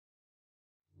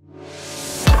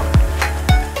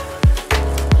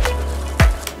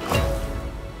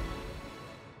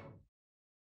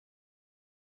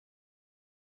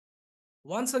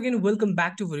Once again, welcome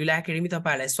back to Varila Academy.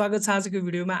 तपाईहरुलाई स्वागत छ आजको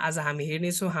भिडियोमा। आज हामी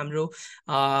हेर्ने छौं हाम्रो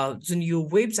जुन यो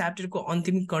वेब च्याप्टरको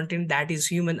अन्तिम content that is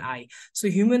human I. So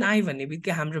human I भन्ने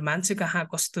बित्तिकै हाम्रो मान्छेको आँखा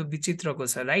कस्तो विचित्रको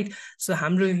छ, राइट? सो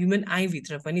हाम्रो ह्युमन आई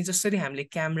भित्र पनि जसरी हामीले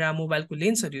क्यामेरा मोबाइलको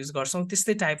लेन्सहरु युज गर्छौं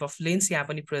त्यस्तै टाइप अफ लेन्स यहाँ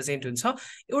पनि प्रेजेन्ट हुन्छ।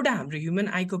 एउटा हाम्रो ह्युमन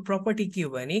आईको प्रपर्टी के हो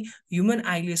भने ह्युमन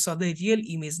आईले सधैं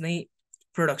रियल इमेज नै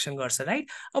प्रोडक्सन गर्छ, राइट?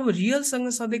 अब रियल सँग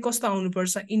सधैं कस्तो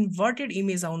आउनुपर्छ, इन्भर्टेड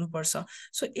इमेज आउनुपर्छ।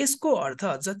 सो यसको अर्थ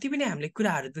जति पनि हामीले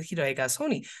कुराहरु देखिरहेका छौं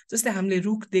नि, जस्तै हामीले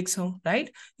रुख देख्छौं,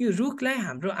 राइट? यो रुखलाई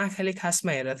हाम्रो आँखाले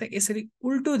खासमा हेरेर त यसरी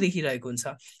उल्टो देखिरहेको हुन्छ।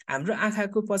 हाम्रो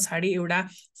आँखाको पछाडी एउटा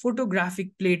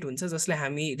फोटोग्राफिक प्लेट हुन्छ जसलाई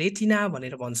हामी रेटिना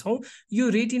भनेर भन्छौं। यो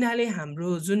रेटिनाले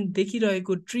हाम्रो जुन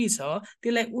देखिरहेको ट्री छ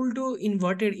त्यसलाई उल्टो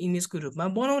इन्भर्टेड इमेजको रूपमा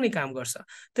बनाउने काम गर्छ।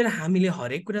 तर हामीले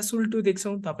हरेक कुरा सुल्टो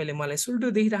देख्छौं। तपाईले मलाई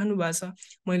सुल्टो देखिराख्नु भएको छ,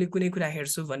 मैले कुनै कुरा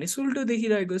हेर्छु भने सुल्टो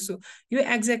देखिरहेको छु। यो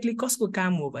एक्ज्याक्टली कसको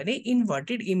काम हो भने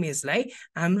इन्भर्टेड इमेजलाई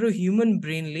हाम्रो ह्युमन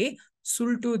ब्रेनले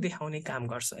सुल्टो देखाउने काम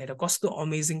गर्छ। हेर कस्तो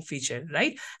अमेजिङ फिचर,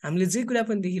 राइट? हामीले जे कुरा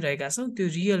पनि देखिरहेका छौं त्यो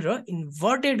रियल र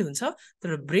इन्भर्टेड हुन्छ,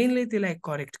 तर ब्रेनले त्यसलाई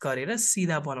करेक्ट गरेर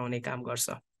सिधा बनाउने काम गर्छ।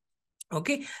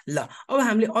 ओके ल, अब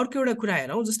हामीले अर्को एउटा कुरा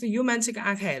हेरौं। जस्तै यो मान्छेको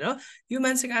आँखा हेर, यो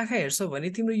मान्छेको आँखा हेर्छौ भने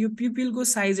तिम्रो यो प्युपिलको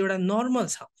साइज एउटा नर्मल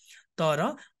छ। तर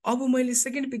अब मैले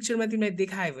सेकेन्ड पिक्चरमा तिमीलाई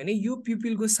देखाए भने यो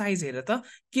प्युपिलको साइज हेर त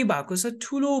के भएको छ,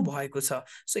 ठुलो भएको छ।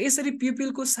 सो यसरी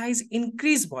प्युपिलको साइज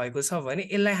इन्क्रिज भएको छ भने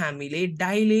यसलाई हामीले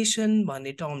डाइलेसन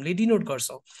भन्ने टर्मले डिनोट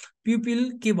गर्छौं।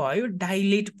 प्युपिल के भयो,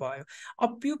 डाइलेट भयो।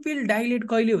 अब प्युपिल डाइलेट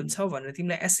कहिले हुन्छ भनेर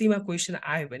तिमीलाई एससीमा क्वेशन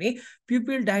आयो भने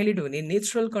प्युपिल डाइलेट हुने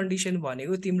नेचुरल कन्डिसन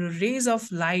भनेको तिम्रो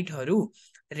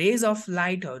रेज अफ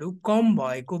लाइटहरु कम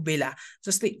भएको बेला।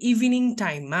 जस्तै इभिनिङ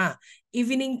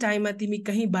टाइममा तिमी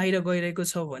कहीं बाहिर गइरहेको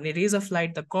छौ भने रेज अफ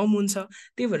लाइट त कम हुन्छ,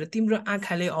 त्यही भएर तिम्रो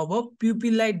आँखाले अब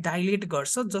प्युपिललाई डाइलेट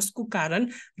गर्छ, जसको कारण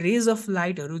रेज अफ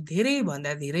लाइटहरु धेरै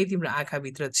भन्दा धेरै तिम्रो आँखा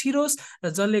भित्र छिरोस् र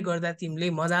जसले गर्दा तिमीले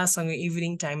मजासँग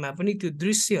इभिनिङ टाइममा पनि त्यो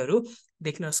दृश्यहरु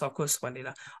देख्न सकोस् भनेर।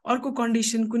 अर्को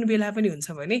कन्डिसन कुन बेला पनि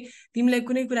हुन्छ भने तिमीलाई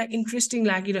कुनै कुरा इन्ट्रेस्टिङ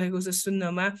लागिरहेको छ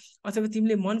सुन्नमा, अथवा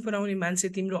तिमीले मन पराउने मान्छे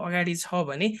तिम्रो अगाडि छ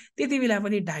भने त्यति बेला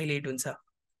पनि डाइलेट हुन्छ।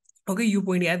 ओके, यो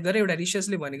पोइन्ट याद गरे। एउटा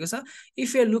रिसर्चले भनेको छ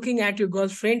if you are looking at your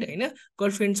girlfriend, हैन,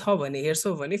 गर्लफ्रेन्ड छ भने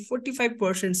हेर्छौ भने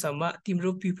 45% सम्म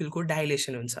तिम्रो प्युपिलको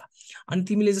डाइलेसन हुन्छ। अनि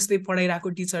तिमीले जस्तै पढाइरहेको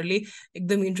टिचरले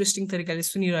एकदम इन्ट्रेस्टिङ तरिकाले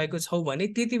सुनिरहेको छौ भने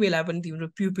त्यति बेला पनि तिम्रो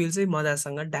प्युपिल चाहिँ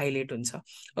मजासँग डाइलेट हुन्छ।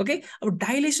 ओके, अब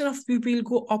डाइलेसन अफ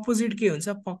प्युपिलको अपोजिट के हुन्छ,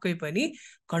 पक्कै पनि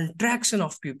कन्ट्र्याक्सन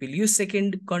अफ प्युपिल। यो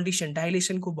सेकेन्ड कन्डिसन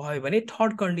डाइलेसनको भयो भने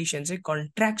थर्ड कन्डिसन चाहिँ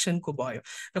कन्ट्र्याक्सनको भयो।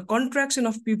 र कन्ट्र्याक्सन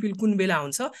अफ प्युपिल कुन बेला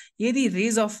हुन्छ, यदि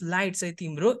रेज अफ लाइट चाहिँ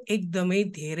तिम्रो एकदमै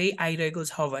धेरै आइरहेको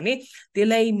छ भने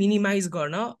त्यसलाई मिनिमाइज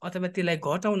गर्न अथवा त्यसलाई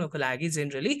घटाउनको लागि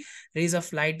जेनरली रेज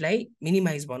अफ लाइटलाई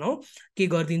मिनिमाइज बनाऊ के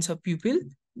गर्दिन्छ, प्युपिल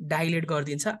डाइलेट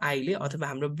गर्दिन्छ आईले, अथवा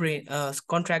हाम्रो ब्रेन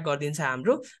कन्ट्र्याक्ट गर्दिन्छ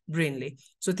हाम्रो ब्रेनले।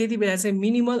 सो त्यति बेला चाहिँ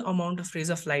minimal amount of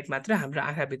raise of light मात्र हाम्रो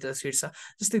आँखाभित्र छिर्छ।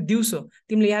 जस्तै दिउँसो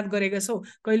तिमीले याद गरेका छौ,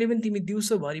 कहिले पनि तिमी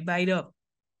दिउँसोभरि बाहिर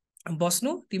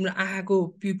बस्नु, तिम्रो आँखाको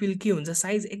प्युपिल के हुन्छ,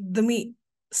 साइज एकदमै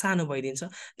सानो भइदिन्छ।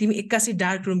 तिमी एक्कासी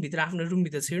डार्क रुम भित्र आफ्नो रुम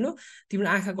भित्र छिर्नु, तिम्रो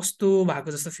आँखा कस्तो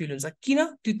भएको जस्तो फिल हुन्छ। किन?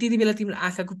 त्यो त्यति बेला तिम्रो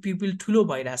आँखाको प्युपिल ठुलो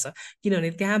भइरहेछ, किनभने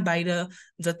त्यहाँ बाहिर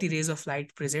जति रेज अफ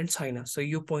लाइट प्रेजेन्ट छैन। सो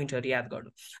यो पोइन्टहरु याद गर्नु।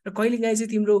 र कहिलेकाहीँ चाहिँ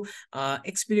तिम्रो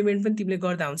एक्सपेरिमेन्ट पनि तिमीले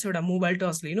गर्दा हुन्छ। एउटा मोबाइल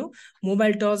टर्च लिनु,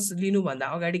 मोबाइल टर्च लिनुभन्दा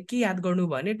अगाडि के याद गर्नु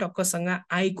भने टक्कसँग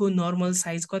आईको नर्मल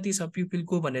साइज कति छ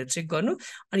प्युपिलको भनेर चेक गर्नु।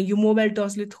 अनि यो मोबाइल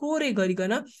टर्चले थोरै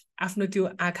गरिकन आफ्नो त्यो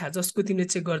आँखा जसको तिमीले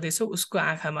चेक गर्दैछौ उसको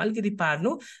आँखामा अलिकति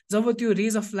पार्नु। जब त्यो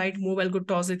रेज अफ लाइट मोबाइलको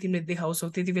टर्चले तिमीले देखाउँछौ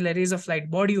त्यति बेला रेज अफ लाइट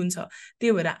बढी हुन्छ,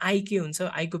 त्यही भएर आई के हुन्छ,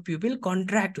 आईको प्युपिल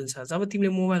कन्ट्र्याक्ट हुन्छ। जब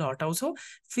तिमीले मोबाइल हटाउँछौ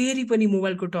फेरि पनि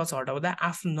मोबाइलको टर्च हटाउँदा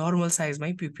आफ्नो नर्मल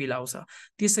साइजमै प्युपिल आउँछ।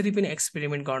 त्यसरी पनि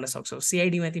एक्सपेरिमेन्ट गर्न सक्छौ।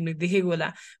 सीआईडीमा तिमीले देखेको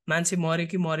होला मान्छे मर्यो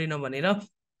कि मरेन भनेर,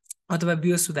 अथवा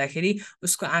बेहोस हुँदाखेरि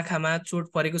उसको आँखामा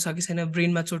चोट परेको छ कि छैन,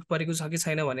 ब्रेनमा चोट परेको छ कि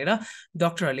छैन भनेर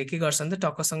डाक्टरहरूले के गर्छन् त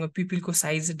टक्कसँग प्युपिलको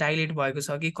साइज डाइलेट भएको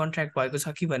छ कि कन्ट्र्याक्ट भएको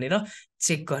छ कि भनेर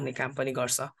चेक गर्ने काम पनि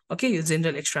गर्छ। ओके, यो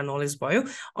जेनरल एक्स्ट्रा नलेज भयो।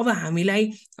 अब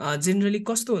हामीलाई जेनरली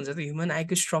कस्तो हुन्छ त ह्युमन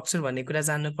आईको स्ट्रक्चर भन्ने कुरा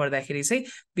जान्नु पर्दाखेरि चाहिँ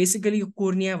बेसिकली यो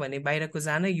कोर्निया भन्ने बाहिरको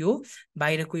जान, यो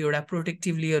बाहिरको एउटा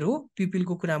प्रोटेक्टिभ लेयर हो।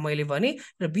 प्युपिलको कुरा मैले भने,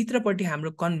 र भित्रपट्टि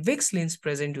हाम्रो कन्भेक्स लेन्स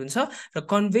प्रेजेन्ट हुन्छ। र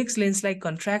कन्भेक्स लेन्सलाई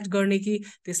कन्ट्र्याक्ट गर्ने कि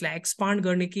त्यसलाई एक्सपान्ड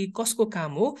गर्ने कि कसको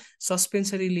काम हो,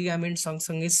 सस्पेन्सरी लिगामेन्ट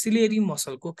सँगसँगै सिलेरी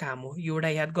मसलको काम हो। यो एउटा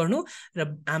याद गर्नु। र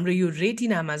हाम्रो यो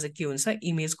रेटिनामा चाहिँ के हुन्छ,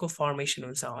 इमेजको फर्मेसन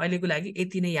हुन्छ। अहिलेको लागि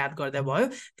यति नै याद गर्दा भयो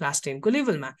क्लास 10 को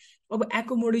लेभलमा। अब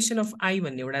एकोमोडेसन अफ आई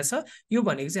भन्ने एउटा छ, यो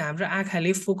भनेको चाहिँ हाम्रो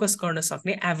आँखाले फोकस गर्न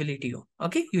सक्ने एबिलिटी हो।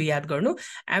 ओके, यो याद गर्नु।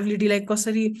 एबिलिटीलाई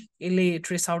कसरी यसले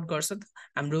ट्रेस आउट गर्छ त,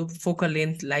 हाम्रो फोकल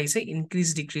लेन्थलाई चाहिँ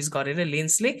इन्क्रिज डिक्रिज गरेर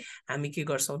लेन्सले हामी के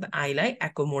गर्छौँ त, आईलाई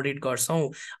एकोमोडेट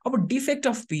गर्छौँ। अब डिफेक्ट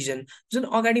अफ भिजन, जुन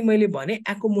अगाडि मैले भने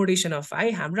एकोमोडेसन अफ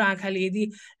आई, हाम्रो आँखाले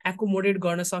यदि एकोमोडेट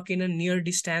गर्न सकेन नियर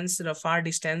डिस्टेन्स र फार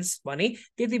डिस्टेन्स भने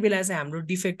त्यति बेला चाहिँ हाम्रो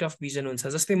डिफेक्ट अफ भिजन हुन्छ।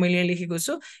 जस्तै मैले यहाँ लेखेको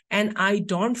छु, and I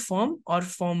don't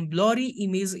form blurry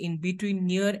image in between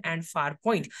near and far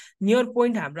point. Near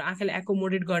point हाम्रो आँखाले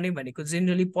एकोमोडेट गर्ने भनेको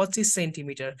जेनरली 25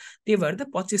 सेन्टिमिटर, त्यही भएर त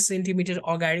 25 सेन्टिमिटर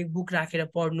अगाडि बुक राखेर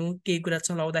पढ्नु, केही कुरा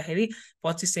चलाउँदाखेरि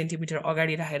 25 सेन्टिमिटर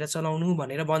अगाडि राखेर चलाउनु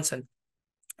भनेर भन्छन्।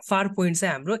 फार पोइन्ट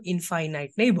चाहिँ हाम्रो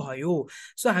इन्फाइनाइट नै भयो।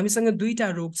 सो हामीसँग दुईटा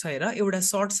रोग छ हेर, एउटा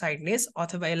सर्ट साइटनेस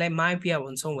अथवा यसलाई मायोपिया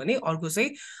भन्छौँ भने अर्को चाहिँ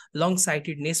लङ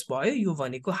साइटेडनेस भयो। यो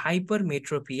भनेको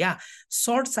हाइपरमेट्रोपिया।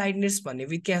 सर्ट साइटनेस भन्ने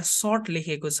बित्तिकै सर्ट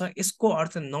लेखेको छ, यसको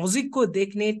अर्थ नजिकको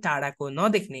देख्ने टाढाको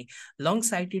नदेख्ने। लङ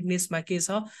साइटेडनेसमा के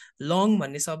छ, लङ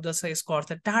भन्ने शब्द छ, यसको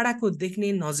अर्थ टाढाको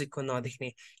देख्ने नजिकको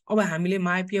नदेख्ने। अब हामीले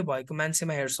मायोपिया भएको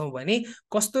मान्छेमा हेर्छौँ भने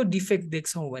कस्तो डिफेक्ट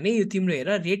देख्छौँ भने यो तिम्रो हेर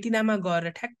रेटिनामा गएर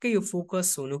ठ्याक्कै यो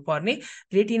फोकस हुनुपर्ने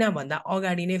रेटिना भन्दा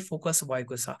अगाडि नै फोकस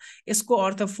भएको छ। यसको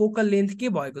अर्थ फोकल लेन्थ के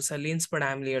भएको छ, लेन्सबाट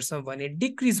हामीले हेर्छौँ भने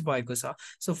डिक्रिज भएको छ।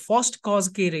 सो फर्स्ट कज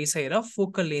के रहेछ हेर,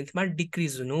 फोकल लेन्थमा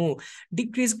डिक्रिज हुनु।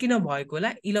 डिक्रिज किन भएको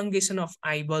होला, इलङ्गेसन अफ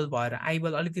आइबल भएर,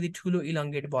 आइबल अलिकति ठुलो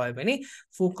इलङ्गेट भयो भने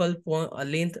फोकल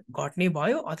लेन्थ घट्ने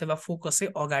भयो अथवा फोकस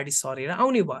चाहिँ अगाडि सरेर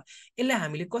आउने भयो। यसलाई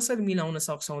हामीले कसरी मिलाउन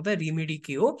सक्छौँ त, रेमेडी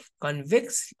के हो, कन्केभ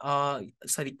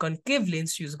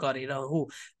लेन्स युज गरेर हो।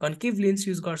 कन्केभ लेन्स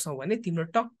युज गर्छौँ भने तिम्रो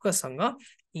टक्कसँग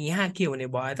यहाँ के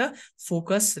हुने भयो त,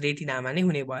 फोकस रेटिनामा नै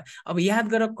हुने भयो। अब याद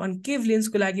गर कन्केभ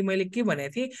लेन्सको लागि मैले के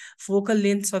भनेको थिएँ, फोकल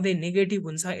लेन्थ सधैँ नेगेटिभ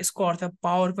हुन्छ, यसको अर्थ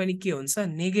पावर पनि के हुन्छ,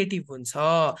 नेगेटिभ हुन्छ।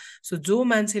 सो जो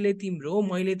मान्छेले तिम्रो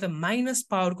मैले त माइनस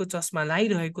पावरको चस्मा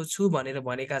लगाइरहेको छु भनेर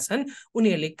भनेका छन्,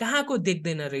 उनीहरूले कहाँको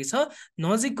देख्दैन रहेछ,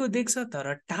 नजिकको देख्छ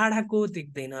तर टाढाको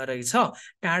देख्दैन रहेछ।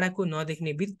 टाढाको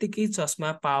नदेख्ने बित्तिकै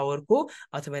चस्मा पावरको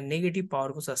अथवा नेगेटिभ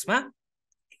पावरको चस्मा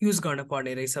युज गर्न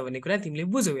पर्ने रहेछ भन्ने कुरा तिमीले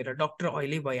बुझ्यौ हेर, डक्टर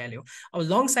अहिले भइहाल्यो। अब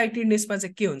लङ साइटेडनेसमा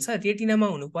चाहिँ के हुन्छ, रेटिनामा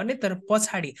हुनुपर्ने तर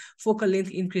पछाडि फोकल लेन्थ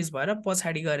इन्क्रिज भएर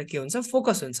पछाडि गएर के हुन्छ,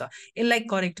 फोकस हुन्छ। यसलाई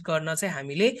करेक्ट गर्न चाहिँ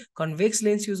हामीले कन्भेक्स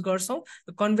लेन्स युज गर्छौँ।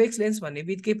 कन्भेक्स लेन्स भन्ने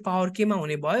बित्तिकै पावर केमा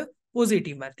हुने भयो,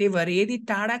 पोजिटिभमा। त्यही भएर यदि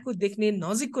टाढाको देख्ने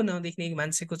नजिकको नदेख्ने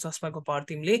मान्छेको चस्माको पावर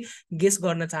तिमीले गेस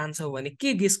गर्न चाहन्छौ भने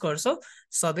के गेस गर्छौ,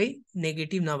 सधैँ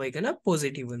नेगेटिभ नभइकन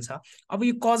पोजिटिभ हुन्छ। अब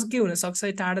यो कज के हुन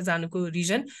सक्छ, टाढा जानुको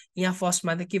रिजन, यहाँ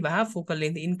फर्स्टमा त के भए, फोकल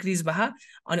लेन्थ इन्क्रिज भए,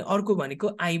 अनि अर्को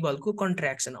भनेको आइबलको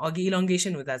कन्ट्र्याक्सन। अघि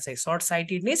इलङ्गेसन हुँदा चाहिँ सर्ट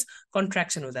साइटेडनेस,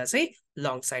 कन्ट्र्याक्सन हुँदा चाहिँ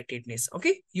लङ साइटेडनेस।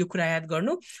 ओके, यो कुरा याद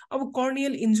गर्नु। अब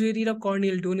कर्नियल इन्जुरी र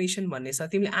कर्नियल डोनेसन भन्ने छ,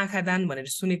 तिमीले आँखा दान भनेर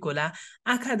सुनेको होला।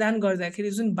 आँखा दान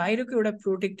गर्दाखेरि जुन बाहिरको एउटा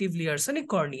प्रोटेक्टिभ लेयर छ नि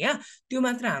कर्निया, त्यो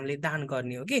मात्र हामीले दान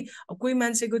गर्ने हो कि। अब कोही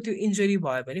मान्छेको त्यो इन्जुरी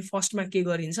भयो भने फर्स्टमा के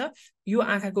गरिन्छ, यो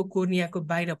आँखाको कोर्नियाको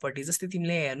बाहिरपट्टि, जस्तै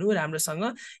तिमीले हेर्नु राम्रोसँग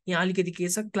यहाँ अलिकति के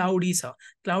छ, क्लाउडी छ,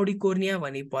 क्लाउडी कोर्निया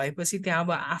भने भएपछि त्यहाँ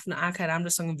अब आफ्नो आँखा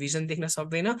राम्रोसँग भिजन देख्न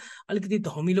सक्दैन, अलिकति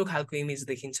धमिलो खालको इमेज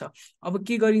देखिन्छ। अब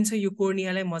के गरिन्छ, यो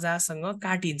कोर्नियालाई मजासँग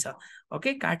काटिन्छ।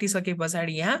 ओके, काटिसके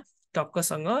पछाडि यहाँ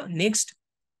टक्कसँग नेक्स्ट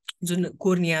जुन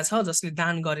कोर्निया छ जसले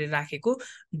दान गरेर राखेको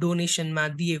डोनेसनमा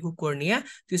दिएको कोर्निया,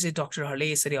 त्यो चाहिँ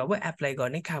डक्टरहरूले यसरी अब एप्लाई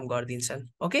गर्ने काम गरिदिन्छन्।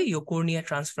 ओके, यो कोर्निया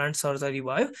ट्रान्सप्लान्ट सर्जरी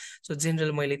भयो। सो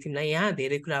जेनरल मैले तिमीलाई यहाँ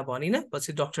धेरै कुरा भनिनँ,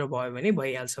 पछि डक्टर भयो भने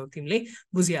भइहाल्छौ, तिमीले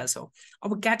बुझिहाल्छौ।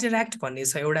 अब क्याटेराक्ट भन्ने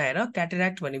छ एउटा हेर,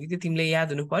 क्याटेराक्ट भन्ने बित्तिकै तिमीले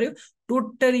याद हुनु पर्यो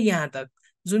टोटली यहाँ तक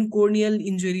जुन कोर्नियल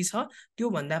इन्जुरी छ त्यो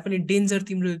भन्दा पनि डेन्जर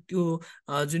तिम्रो त्यो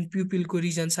जुन प्युपिलको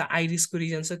रिजन छ, आइरिसको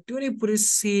रिजन छ, त्यो नै पुरै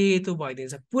सेतो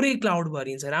भइदिन्छ, पुरै क्लाउड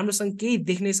भरिन्छ, राम्रोसँग केही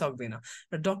देख्नै सक्दैन।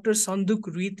 र डाक्टर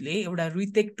सन्दुक रुइतले एउटा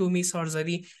रुइटेक्टोमी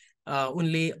सर्जरी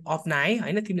उनले अपनाए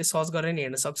हैन, तिमीले सर्च गरेर नि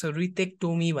हेर्न सक्छौ।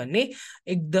 रुइटेक्टोमी भन्ने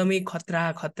एकदमै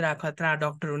खतरा खतरा खतरा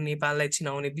डाक्टर हुन्, नेपाललाई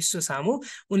चिनाउने विश्व सामु।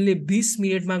 उनले 20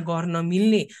 मिनेटमा गर्न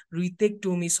मिल्ने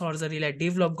रुइटेक्टोमी सर्जरीलाई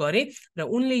डेभलप गरे र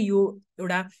उनले यो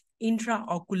एउटा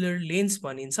इन्ट्राअकुलर लेन्स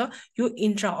भनिन्छ, यो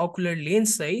इन्ट्राअकुलर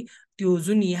लेन्स चाहिँ त्यो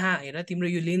जुन यहाँ हेर तिम्रो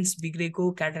यो लेन्स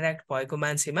बिग्रेको क्याटरेक्ट भएको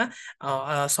मान्छेमा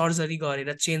सर्जरी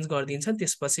गरेर चेन्ज गरिदिन्छन्,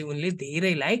 त्यसपछि उनले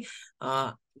धेरैलाई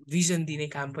भिजन दिने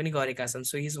काम पनि गरेका छन्।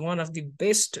 So he is one of the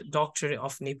best doctor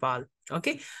of Nepal.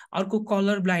 Okay, अर्को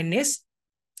colour blindness,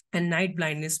 and night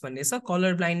blindness भन्ने छ।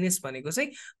 कलर ब्लाइन्डनेस भनेको चाहिँ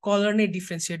कलर नै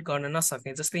डिफ्रेन्सिएट गर्न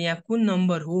नसक्ने, जस्तै यहाँ कुन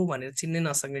नम्बर हो भनेर चिन्नै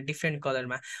नसक्ने डिफ्रेन्ट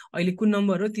कलरमा। अहिले कुन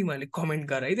नम्बर हो तिमीहरूले कमेन्ट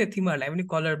गर है त, तिमीहरूलाई पनि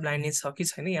कलर ब्लाइन्डनेस छ कि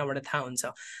छैन यहाँबाट थाहा हुन्छ।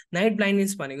 नाइट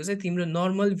ब्लाइन्डनेस भनेको चाहिँ तिम्रो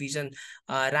नर्मल भिजन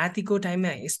रातिको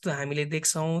टाइममा यस्तो हामीले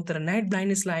देख्छौँ, तर नाइट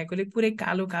ब्लाइन्डनेस लागेकोले पुरै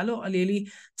कालो कालो अलिअलि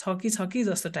छ कि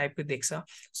जस्तो टाइपको देख्छ।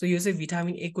 सो यो चाहिँ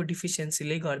भिटामिन ए को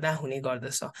डिफिसियन्सीले गर्दा हुने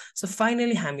गर्दछ। सो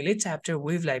फाइनली हामीले च्याप्टर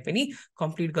वेभलाई पनि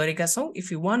कम्प्लिट गरेका छौँ।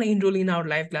 If you one enrol in our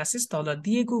live classes, तल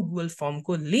दिएको गुगल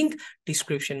फर्मको लिङ्क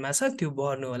डिस्क्रिप्सनमा छ, त्यो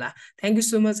भर्नु होला। Thank you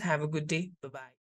so much, have a good day, by.